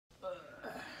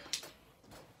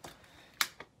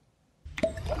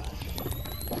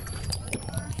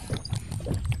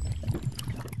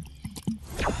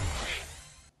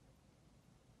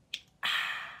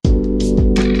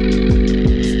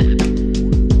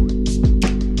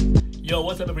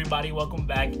What's up, everybody? Welcome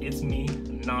back. It's me,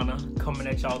 Nana, coming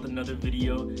at y'all with another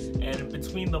video. And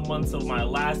between the months of my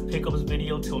last pickups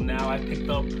video till now, I picked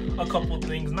up a couple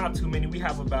things, not too many. We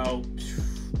have about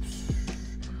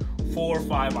 4 or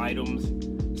 5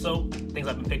 items. So things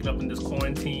I've been picking up in this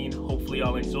quarantine. Hopefully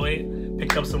y'all enjoy it.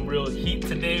 Picked up some real heat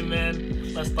today,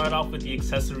 man. Let's start off with the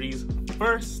accessories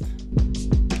first.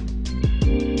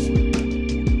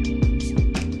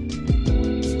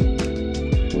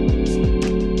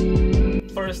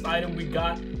 First item we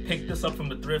got, picked this up from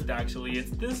the thrift actually.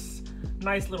 It's this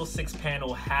nice little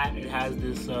 6-panel hat. It has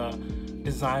this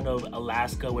design of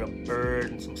Alaska with a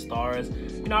bird and some stars.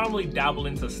 You know, I don't really dabble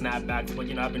into snapbacks, but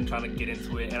you know, I've been trying to get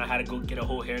into it, and I had to go get a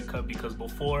whole haircut because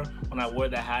before, when I wore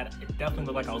the hat, it definitely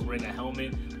looked like I was wearing a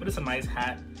helmet. But it's a nice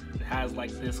hat. It has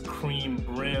like this cream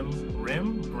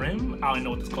brim. I don't know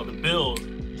what this is called. The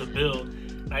bill.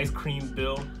 Nice cream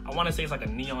bill. I want to say it's like a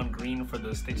neon green for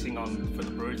the stitching on for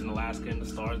the birds in Alaska and the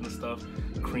stars and stuff.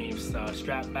 Cream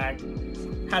strap back.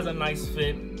 Has a nice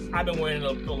fit. I've been wearing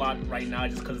it a lot right now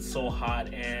just because it's so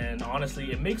hot, and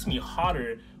honestly, it makes me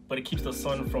hotter, but it keeps the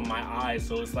sun from my eyes.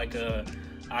 So it's like I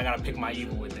gotta pick my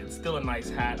evil with it. Still a nice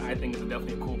hat. I think it's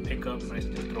definitely a cool pickup. Nice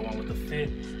to just throw on with the fit.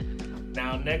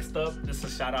 Now next up, this is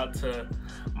a shout out to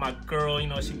my girl. You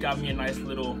know, she got me a nice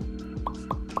little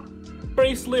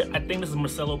bracelet. I think this is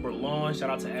Marcelo Burlon. Shout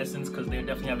out to Essence because they're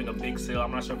definitely having a big sale. I'm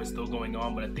not sure if it's still going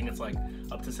on, but I think it's like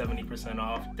up to 70%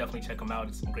 off. Definitely check them out.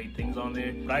 It's some great things on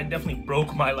there. But I definitely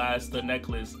broke my last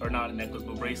necklace, or not a necklace,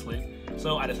 but bracelet.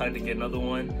 So I decided to get another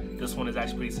one. This one is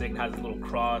actually pretty sick. It has a little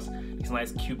cross, these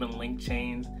nice Cuban link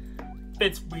chains.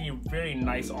 Fits very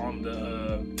nice on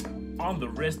the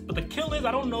wrist. But the kill is,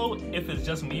 I don't know if it's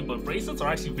just me, but bracelets are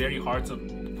actually very hard to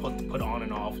put on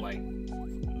and off. Like,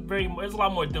 it's a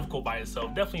lot more difficult by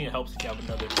itself. Definitely it helps if you have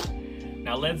another.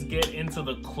 Now let's get into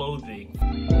the clothing.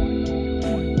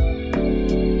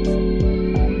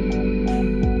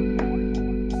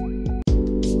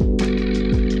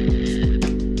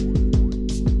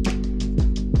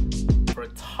 For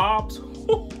tops,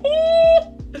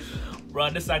 bro,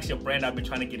 this is actually a brand I've been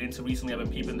trying to get into recently. I've been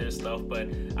peeping their stuff, but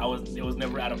it was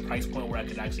never at a price point where I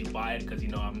could actually buy it because, you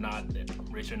know, I'm not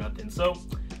rich or nothing. So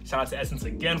shout out to Essence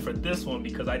again for this one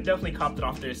because I definitely copped it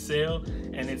off their sale,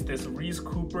 and it's this Reese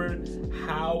Cooper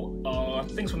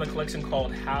things from the collection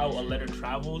called How a Letter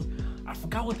Travels. I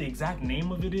forgot what the exact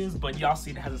name of it is, but y'all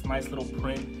see it has this nice little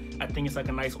print. I think it's like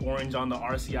a nice orange on the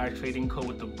RCI trading code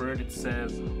with the bird. It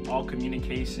says all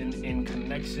communication in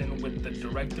connection with the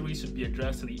directory should be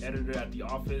addressed to the editor at the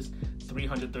office.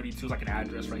 332 is like an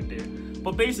address right there.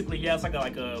 But basically, yeah, it's like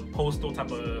a postal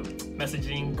type of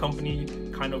messaging company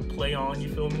kind of play on, you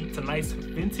feel me? It's a nice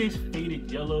vintage faded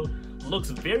yellow. Looks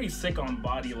very sick on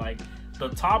body. Like, the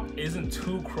top isn't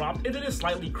too cropped. It is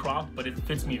slightly cropped, but it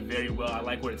fits me very well. I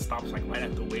like where it stops, like right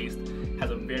at the waist. Has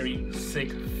a very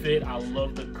sick fit. I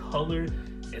love the color.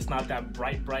 It's not that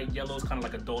bright yellow. It's kind of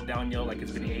like a dulled down yellow, like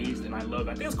it's been aged, and I love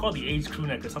it. I think it's called the aged crew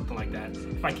neck or something like that.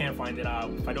 If I can't find it out,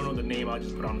 if I don't know the name, I'll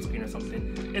just put it on the screen or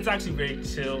something. It's actually very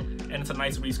chill, and it's a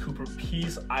nice Reese Cooper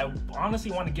piece. I honestly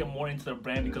want to get more into the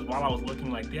brand because while I was looking,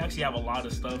 like, they actually have a lot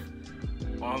of stuff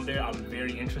on there I'm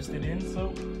very interested in.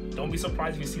 So don't be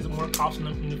surprised if you see some more cops from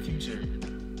them in the future.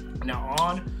 Now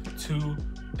on to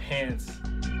pants.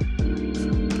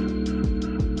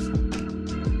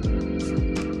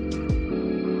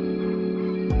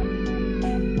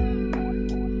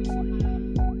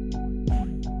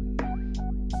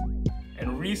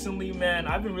 Recently, man,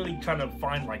 I've been really trying to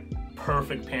find like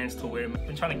perfect pants to wear. I've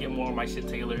been trying to get more of my shit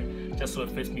tailored just so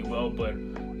it fits me well, but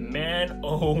man,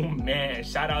 oh man,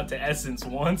 shout out to Essence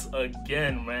once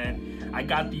again, man. I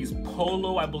got these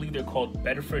Polo, I believe they're called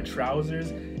Bedford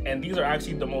trousers, and these are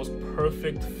actually the most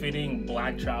perfect fitting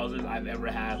black trousers I've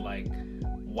ever had. Like,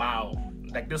 wow.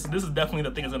 Like, this is definitely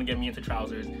the thing that's gonna get me into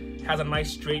trousers. It has a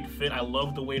nice straight fit. I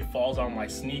love the way it falls on my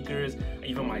sneakers,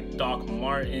 even my Doc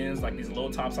Martens, like these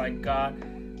low tops I got.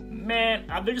 Man,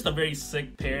 they're just a very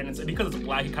sick pair, and it's because it's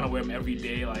black, you kind of wear them every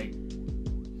day. Like,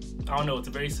 I don't know, it's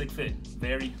a very sick fit.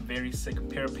 Very sick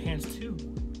pair of pants too.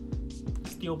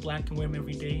 Still black, and wear them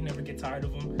every day, never get tired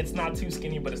of them. It's not too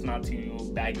skinny, but it's not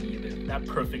too baggy either. That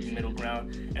perfect middle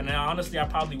ground. And then, honestly, I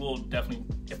probably will definitely,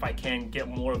 if I can, get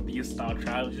more of these style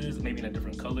trousers, maybe in a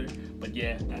different color. But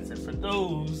yeah, that's it for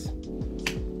those.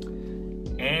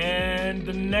 And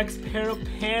the next pair of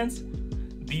pants,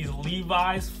 these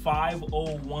Levi's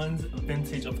 501s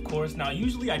vintage, of course. Now,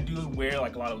 usually I do wear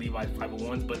like a lot of Levi's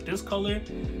 501s, but this color,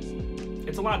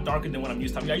 it's a lot darker than what I'm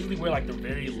used to. I mean, I usually wear like the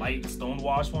very light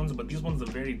stonewashed ones, but these ones are a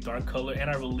very dark color, and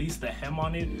I released the hem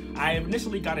on it. I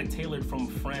initially got it tailored from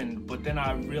a friend, but then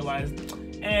I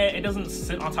realized and it doesn't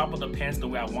sit on top of the pants the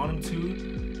way I want them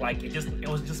to. Like it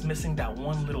was just missing that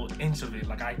one little inch of it.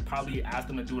 Like I probably asked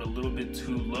them to do it a little bit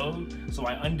too low, so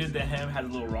I undid the hem, has a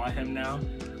little raw hem now.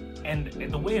 And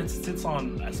the way it sits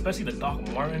on, especially the Doc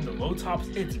Marten, the low tops,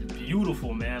 it's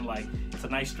beautiful, man. Like, it's a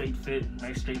nice straight fit,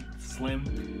 nice straight slim,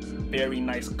 very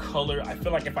nice color. I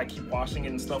feel like if I keep washing it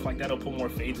and stuff like that, it'll put more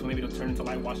fade, so maybe it'll turn into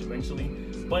light wash eventually.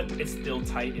 But it's still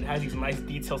tight. It has these nice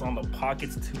details on the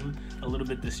pockets too, a little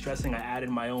bit distressing. I added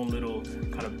my own little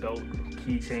kind of belt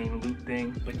keychain loop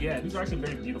thing. But yeah, these are actually a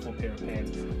very beautiful pair of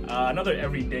pants. Another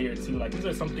everyday or two. Like, these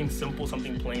are something simple,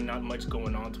 something plain, not much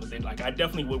going on with it. Like, I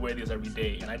definitely would wear these every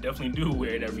day, and I definitely do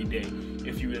wear it every day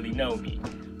if you really know me.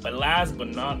 But last but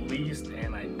not least,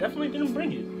 and I definitely didn't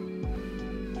bring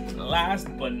it, last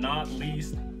but not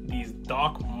least, these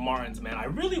Doc Martens, man. I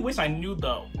really wish I knew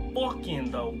the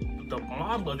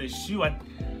model of this shoe.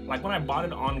 Like when I bought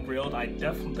it on Grilled,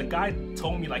 the guy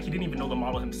told me like he didn't even know the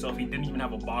model himself. He didn't even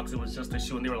have a box. It was just a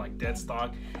shoe, and they were like dead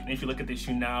stock. And if you look at this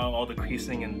shoe now, all the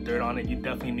creasing and dirt on it, you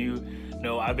definitely knew.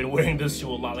 No, I've been wearing this shoe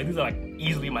a lot. Like, these are like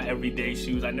easily my everyday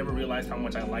shoes. I never realized how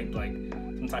much I liked like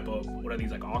some type of, what are these,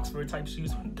 like Oxford type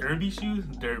shoes? Derby shoes?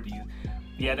 Derbies.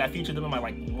 Yeah, I featured them in my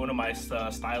one of my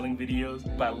styling videos.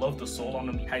 But I love the sole on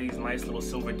them. It had these nice little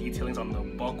silver detailings on the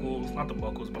buckles, not the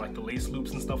buckles, but like the lace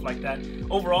loops and stuff like that.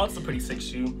 Overall, it's a pretty sick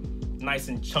shoe. Nice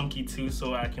and chunky too,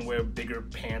 so I can wear bigger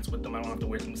pants with them. I don't have to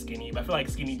wear some skinny. But I feel like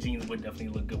skinny jeans would definitely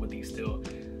look good with these still.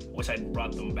 Wish I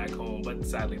brought them back home, but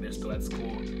sadly they're still at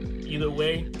school. Either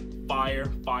way, fire,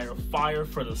 fire, fire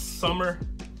for the summer.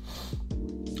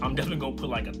 I'm definitely gonna put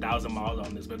like 1,000 miles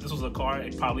on this, but if this was a car,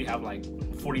 it'd probably have like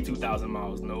 42,000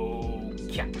 miles, no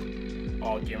cap,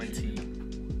 all guaranteed.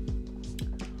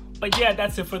 But yeah,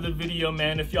 that's it for the video,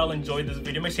 man. If y'all enjoyed this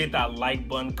video, make sure you hit that like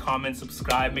button, comment,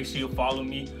 subscribe. Make sure you follow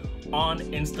me on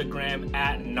Instagram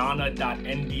at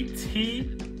nana.ndt,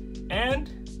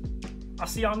 and I'll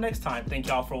see y'all next time. Thank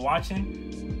y'all for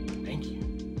watching. Thank you.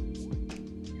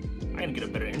 I gotta get a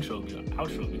better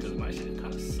outro because my shit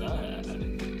kind of sucks.